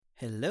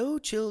Hello,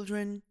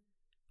 children.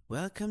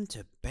 Welcome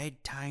to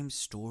Bedtime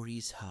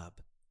Stories Hub,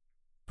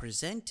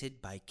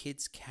 presented by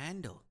Kids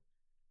Candle.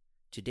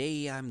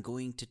 Today I'm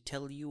going to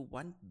tell you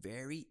one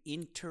very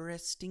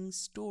interesting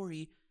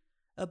story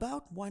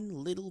about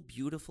one little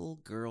beautiful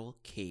girl,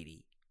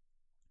 Katie,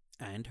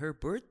 and her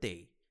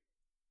birthday.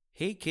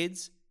 Hey,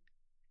 kids,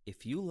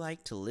 if you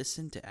like to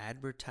listen to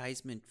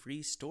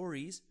advertisement-free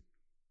stories,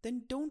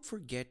 then don't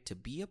forget to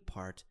be a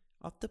part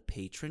of the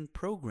patron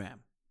program.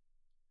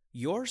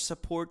 Your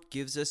support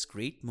gives us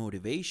great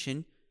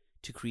motivation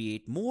to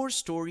create more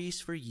stories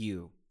for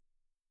you.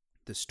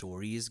 The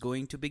story is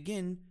going to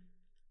begin,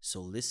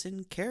 so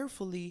listen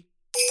carefully.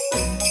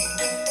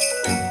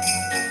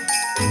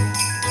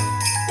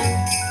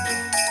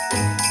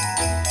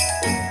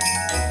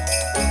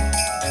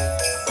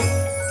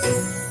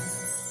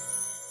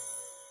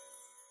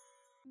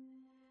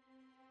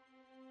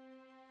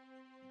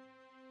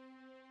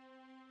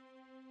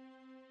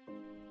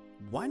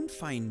 One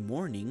fine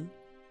morning,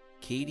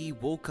 Katie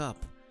woke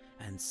up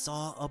and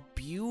saw a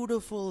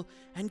beautiful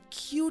and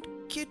cute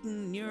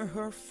kitten near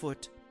her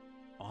foot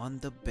on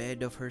the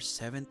bed of her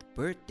 7th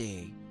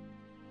birthday.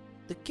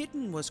 The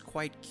kitten was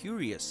quite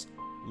curious,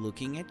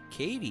 looking at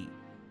Katie.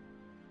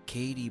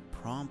 Katie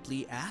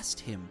promptly asked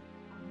him,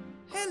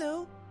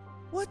 "Hello,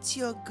 what's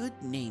your good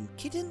name,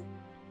 kitten?"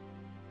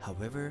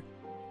 However,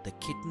 the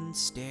kitten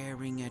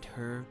staring at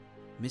her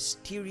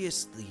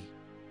mysteriously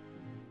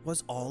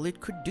was all it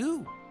could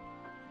do.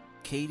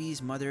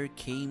 Katie's mother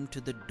came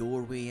to the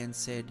doorway and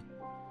said,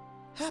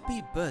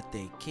 "Happy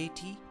birthday,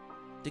 Katie.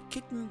 The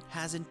kitten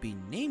hasn't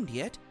been named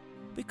yet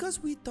because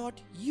we thought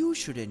you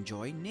should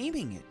enjoy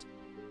naming it."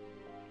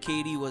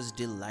 Katie was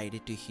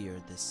delighted to hear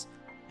this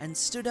and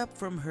stood up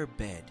from her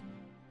bed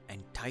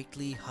and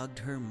tightly hugged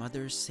her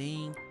mother,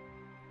 saying,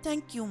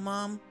 "Thank you,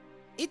 Mom.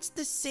 It's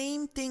the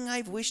same thing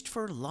I've wished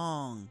for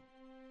long."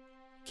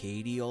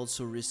 Katie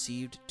also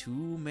received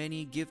too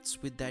many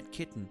gifts with that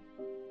kitten,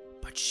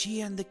 but she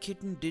and the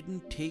kitten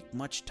didn't take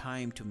much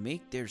time to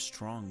make their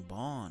strong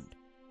bond.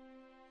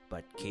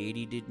 But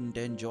Katie didn't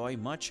enjoy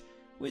much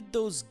with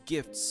those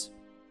gifts,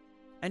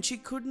 and she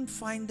couldn't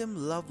find them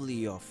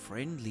lovely or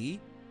friendly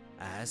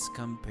as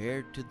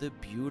compared to the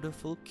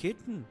beautiful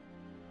kitten.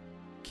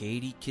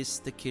 Katie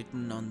kissed the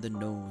kitten on the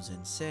nose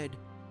and said,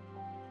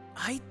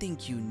 "I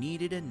think you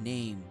needed a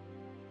name,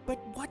 but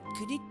what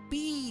could it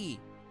be?"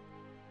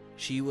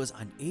 She was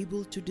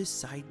unable to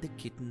decide the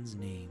kitten's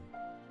name.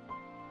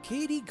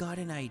 Katie got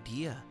an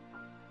idea.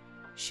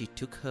 She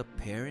took her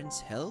parents'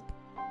 help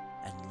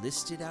and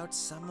listed out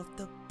some of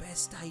the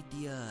best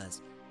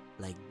ideas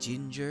like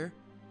Ginger,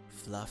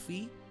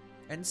 Fluffy,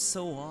 and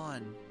so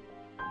on.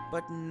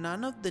 But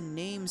none of the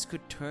names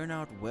could turn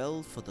out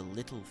well for the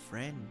little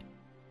friend.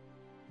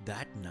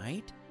 That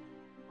night,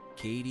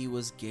 Katie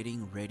was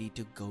getting ready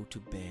to go to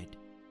bed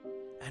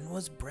and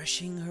was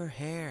brushing her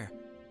hair,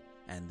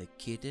 and the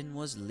kitten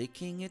was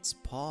licking its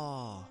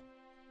paw.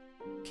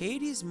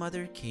 Katie's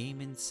mother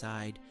came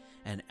inside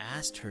and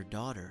asked her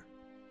daughter,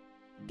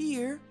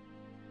 "Dear,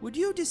 would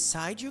you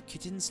decide your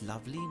kitten's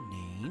lovely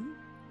name?"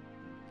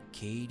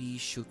 Katie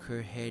shook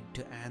her head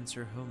to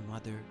answer her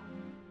mother.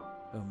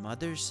 Her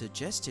mother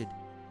suggested,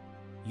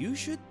 "You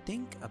should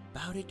think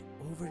about it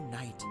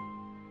overnight.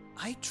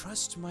 I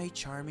trust my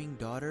charming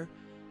daughter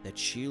that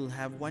she'll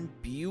have one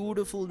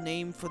beautiful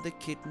name for the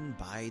kitten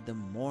by the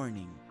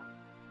morning."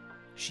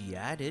 She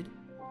added,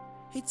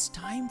 "It's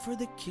time for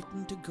the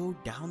kitten to go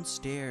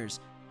downstairs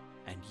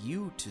and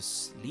you to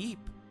sleep."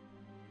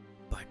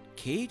 But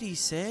Katie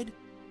said,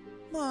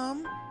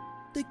 "Mom,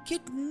 the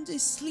kitten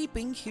is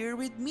sleeping here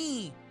with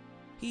me.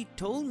 He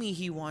told me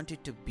he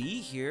wanted to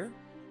be here."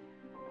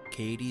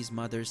 Katie's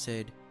mother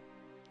said,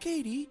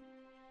 "Katie,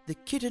 the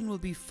kitten will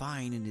be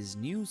fine in his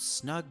new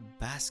snug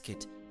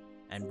basket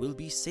and will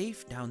be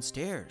safe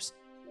downstairs.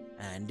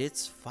 And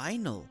it's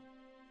final."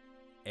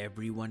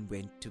 Everyone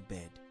went to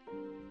bed,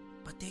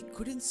 but they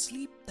couldn't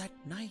sleep that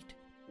night,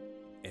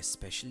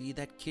 especially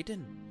that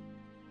kitten.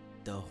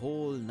 The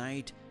whole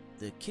night,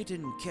 the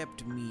kitten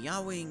kept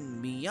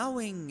meowing,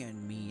 meowing,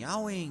 and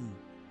meowing.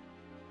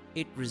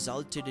 It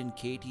resulted in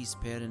Katie's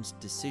parents'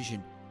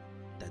 decision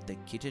that the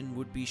kitten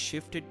would be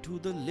shifted to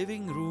the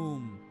living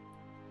room.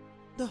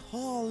 "The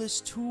hall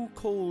is too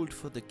cold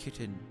for the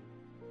kitten,"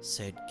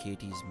 said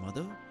Katie's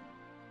mother,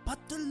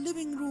 "but the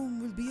living room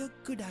will be a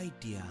good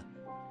idea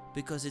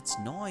because its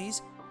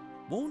noise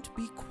won't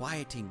be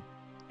quieting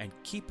and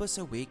keep us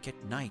awake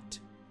at night."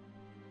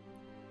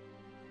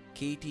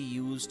 Katie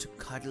used to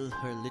cuddle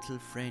her little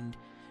friend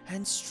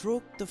and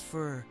stroke the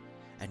fur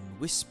and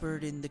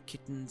whispered in the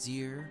kitten's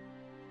ear,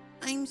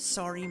 "I'm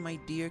sorry, my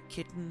dear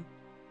kitten.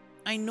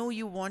 I know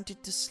you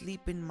wanted to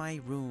sleep in my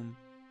room."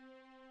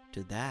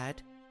 To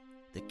that,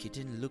 the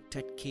kitten looked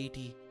at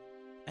Katie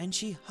and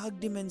she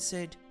hugged him and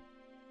said,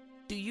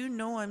 "Do you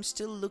know I'm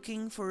still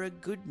looking for a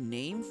good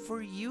name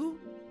for you?"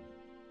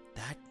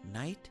 That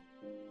night,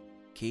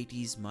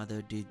 Katie's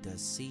mother did the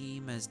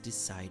same as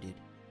decided.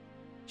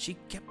 She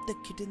kept the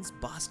kitten's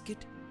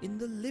basket in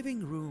the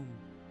living room.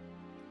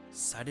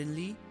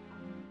 Suddenly,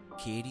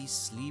 Katie's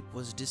sleep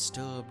was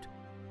disturbed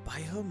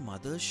by her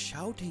mother's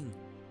shouting,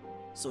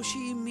 so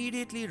she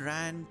immediately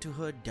ran to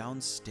her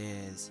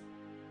downstairs.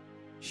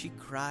 She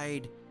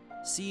cried,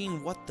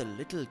 seeing what the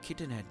little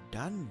kitten had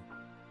done,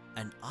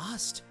 and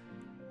asked,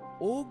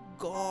 "Oh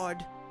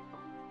God,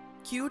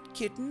 cute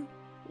kitten,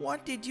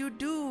 what did you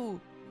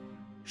do?"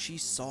 She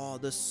saw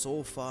the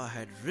sofa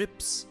had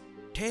rips,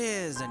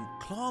 tears, and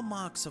claw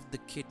marks of the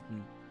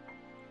kitten.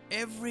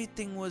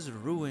 Everything was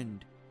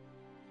ruined.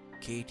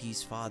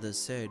 Katie's father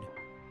said,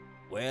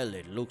 "Well,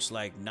 it looks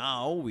like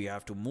now we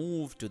have to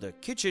move to the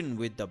kitchen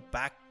with the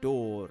back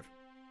door."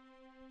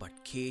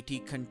 But Katie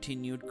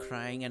continued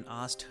crying and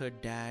asked her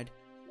dad,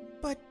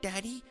 "But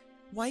Daddy,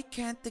 why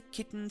can't the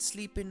kitten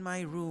sleep in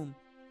my room?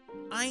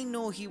 I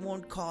know he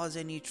won't cause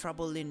any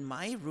trouble in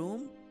my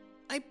room.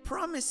 I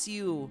promise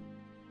you."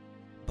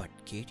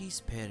 But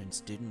Katie's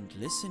parents didn't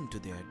listen to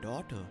their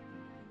daughter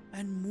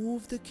and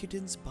moved the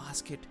kitten's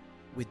basket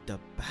with the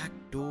back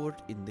door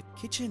in the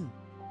kitchen.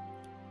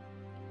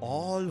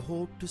 All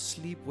hoped to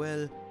sleep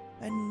well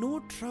and no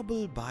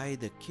trouble by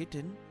the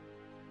kitten.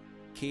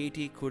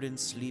 Katie couldn't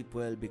sleep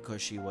well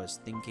because she was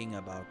thinking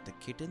about the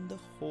kitten the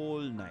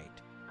whole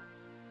night.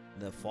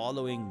 The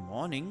following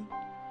morning,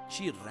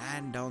 she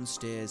ran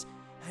downstairs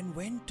and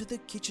went to the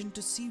kitchen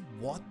to see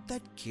what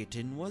that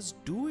kitten was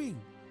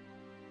doing.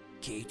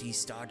 Katie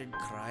started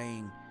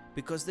crying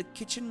because the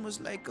kitchen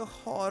was like a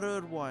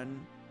horror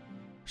one.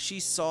 She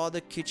saw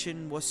the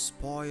kitchen was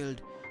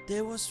spoiled.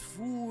 There was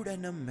food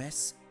and a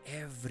mess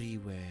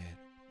everywhere.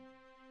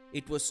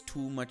 It was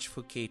too much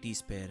for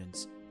Katie's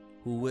parents,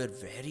 who were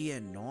very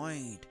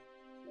annoyed.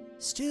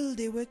 Still,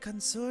 they were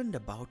concerned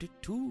about it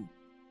too.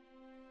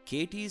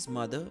 Katie's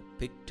mother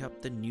picked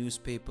up the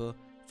newspaper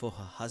for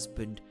her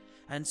husband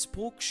and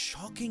spoke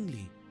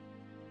shockingly.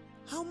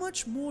 How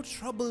much more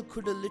trouble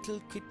could a little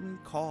kitten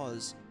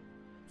cause?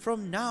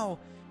 From now,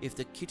 if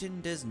the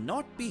kitten does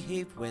not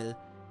behave well,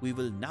 we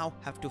will now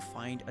have to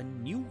find a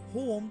new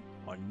home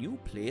or new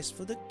place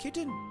for the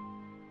kitten.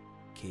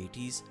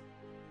 Katie's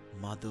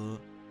mother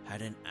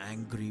had an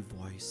angry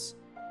voice.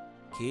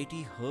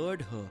 Katie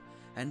heard her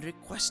and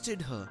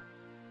requested her,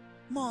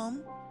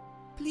 "Mom,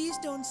 please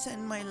don't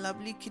send my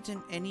lovely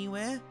kitten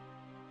anywhere."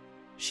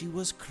 She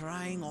was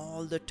crying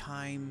all the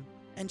time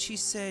and she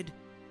said,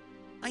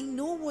 "I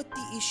know what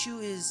the issue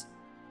is.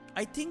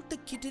 I think the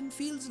kitten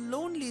feels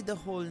lonely the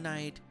whole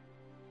night.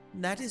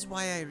 That is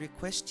why I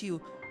request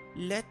you,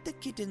 let the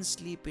kitten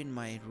sleep in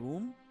my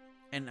room,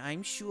 and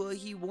I'm sure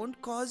he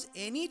won't cause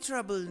any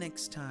trouble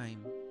next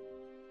time."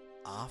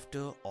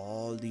 After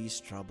all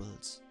these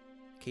troubles,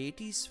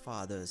 Katie's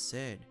father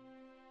said,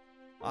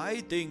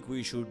 "I think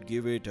we should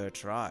give it a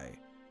try.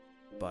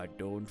 But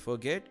don't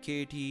forget,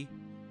 Katie,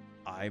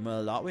 I'm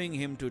allowing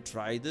him to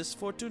try this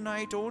for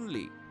tonight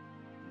only.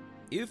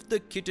 If the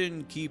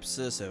kitten keeps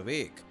us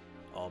awake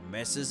or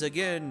messes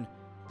again,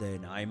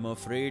 then I'm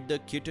afraid the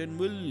kitten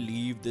will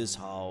leave this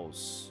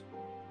house."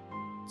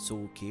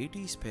 So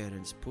Katie's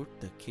parents put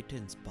the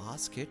kitten's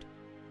basket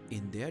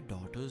in their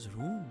daughter's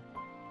room,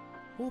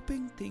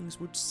 hoping things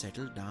would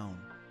settle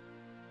down.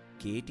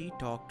 Katie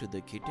talked to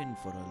the kitten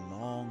for a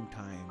long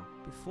time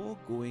before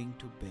going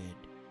to bed.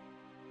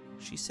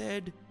 She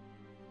said,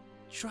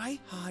 "Try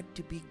hard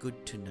to be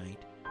good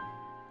tonight,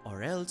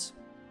 or else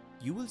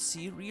you will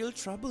see real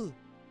trouble.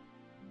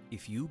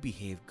 If you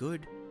behave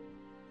good,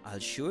 I'll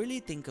surely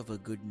think of a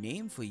good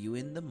name for you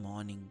in the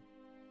morning."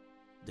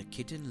 The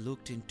kitten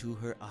looked into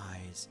her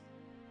eyes,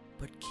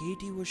 but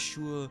Katie was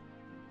sure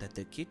that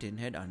the kitten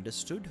had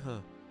understood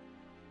her.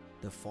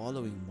 The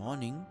following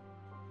morning,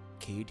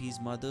 Katie's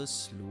mother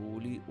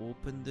slowly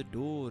opened the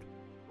door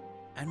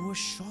and was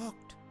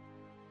shocked.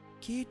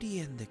 Katie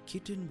and the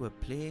kitten were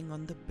playing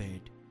on the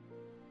bed,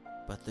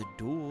 but the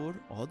door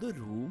or the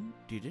room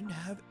didn't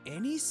have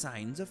any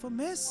signs of a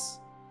mess.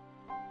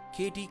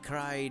 Katie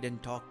cried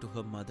and talked to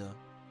her mother.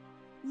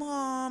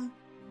 "Mom,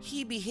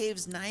 he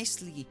behaves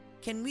nicely.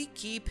 Can we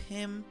keep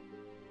him?"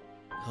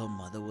 Her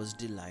mother was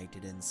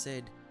delighted and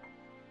said,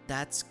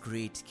 "That's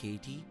great,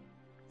 Katie.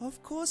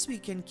 Of course we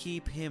can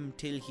keep him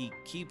till he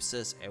keeps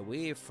us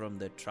away from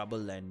the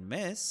trouble and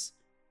mess."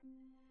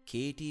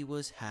 Katie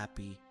was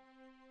happy.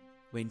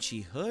 When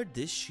she heard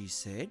this, she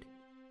said,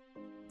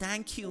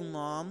 "Thank you,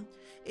 Mom.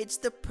 It's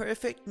the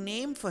perfect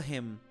name for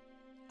him.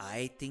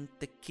 I think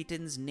the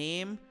kitten's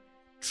name,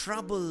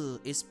 Trouble,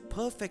 is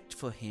perfect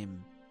for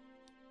him."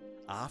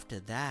 After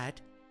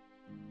that,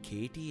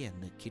 Katie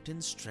and the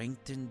kitten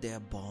strengthened their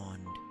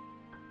bond.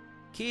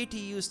 Katie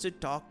used to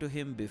talk to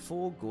him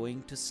before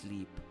going to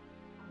sleep,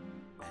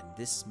 and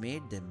this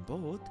made them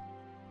both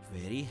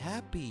very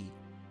happy.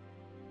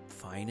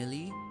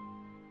 Finally,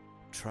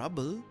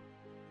 Trouble,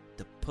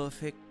 the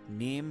perfect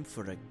name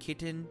for a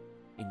kitten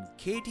in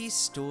Katie's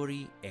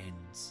story,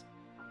 ends.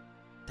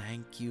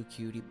 Thank you,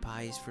 cutie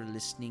pies, for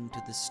listening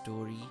to the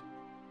story.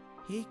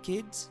 Hey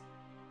kids,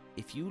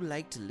 if you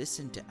like to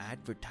listen to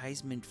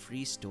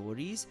advertisement-free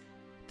stories,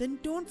 then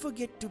don't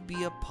forget to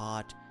be a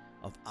part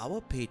of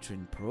our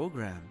Patreon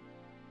program.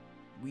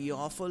 We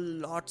offer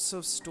lots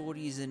of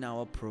stories in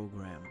our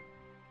program.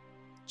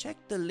 check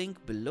the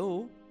link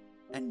below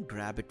and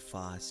grab it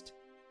fast.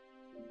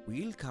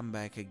 We'll come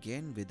back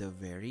again with a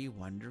very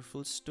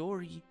wonderful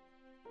story.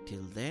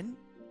 Till then,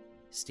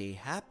 stay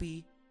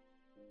happy.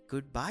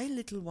 Goodbye,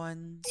 little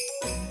ones.